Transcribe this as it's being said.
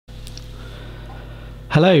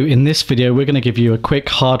Hello, in this video we're going to give you a quick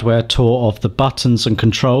hardware tour of the buttons and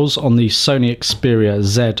controls on the Sony Xperia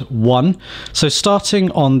Z1. So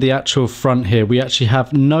starting on the actual front here, we actually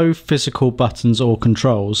have no physical buttons or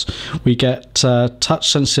controls. We get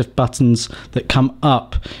touch sensitive buttons that come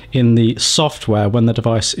up in the software when the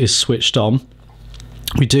device is switched on.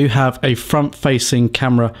 We do have a front-facing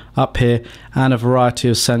camera up here and a variety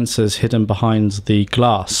of sensors hidden behind the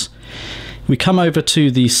glass. We come over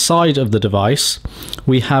to the side of the device.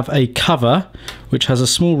 We have a cover which has a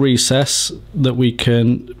small recess that we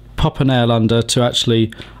can pop a nail under to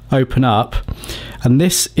actually open up, and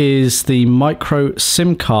this is the micro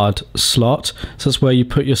SIM card slot. So that's where you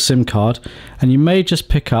put your SIM card, and you may just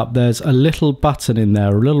pick up there's a little button in there,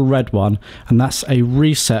 a little red one, and that's a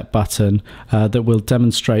reset button that we'll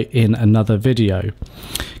demonstrate in another video.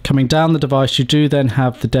 Coming down the device, you do then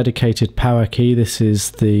have the dedicated power key. This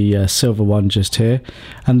is the silver one just here,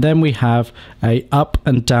 and then we have a up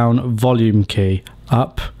and down volume key,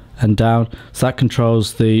 up and down, so that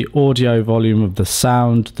controls the audio volume of the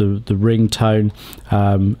sound, the ringtone,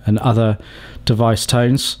 and other device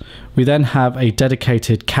tones. We then have a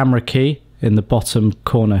dedicated camera key in the bottom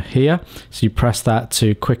corner here, so you press that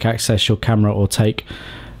to quick access your camera or take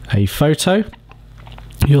a photo.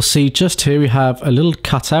 You'll see just here we have a little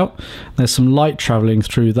cutout. There's some light traveling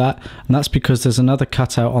through that, and that's because there's another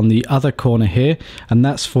cutout on the other corner here, and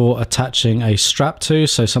that's for attaching a strap to,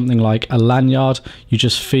 so something like a lanyard. You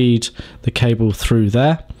just feed the cable through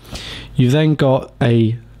there. You've then got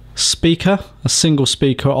a speaker, a single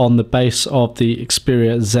speaker on the base of the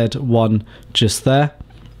Xperia Z1 just there.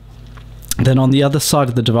 Then on the other side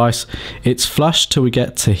of the device, it's flush till we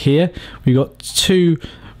get to here. We've got two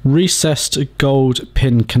recessed gold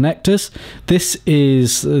pin connectors. This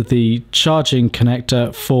is the charging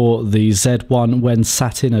connector for the Z1 when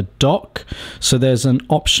sat in a dock. So there's an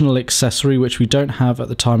optional accessory which we don't have at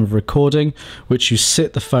the time of recording, which you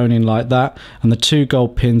sit the phone in like that, and the two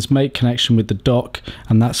gold pins make connection with the dock,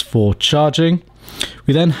 and that's for charging.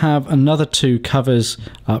 We then have another two covers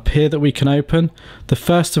up here that we can open. The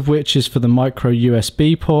first of which is for the micro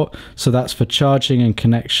USB port, so that's for charging and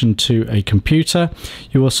connection to a computer.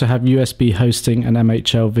 You also have USB hosting and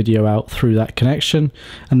MHL video out through that connection.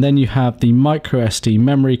 And then you have the micro SD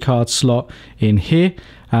memory card slot in here,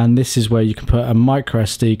 and this is where you can put a micro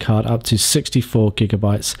SD card up to 64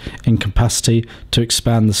 gigabytes in capacity to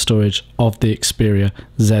expand the storage of the Xperia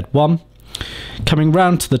Z1. Coming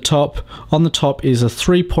round to the top, on the top is a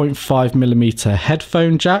 3.5mm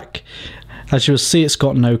headphone jack. As you'll see, it's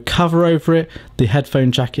got no cover over it. The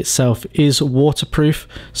headphone jack itself is waterproof,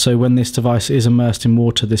 so when this device is immersed in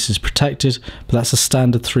water, this is protected, but that's a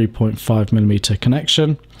standard 3.5mm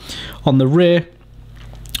connection. On the rear,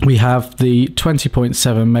 we have the 20.7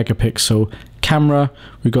 megapixel camera.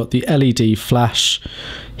 We've got the LED flash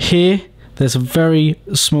here. There's a very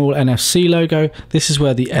small NFC logo. This is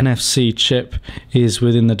where the NFC chip is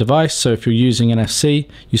within the device. So if you're using NFC,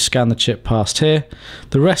 you scan the chip past here.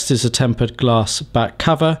 The rest is a tempered glass back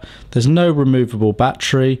cover. There's no removable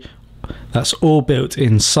battery. That's all built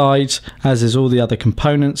inside, as is all the other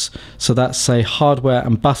components. So that's a hardware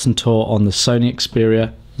and button tour on the Sony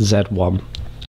Xperia Z1.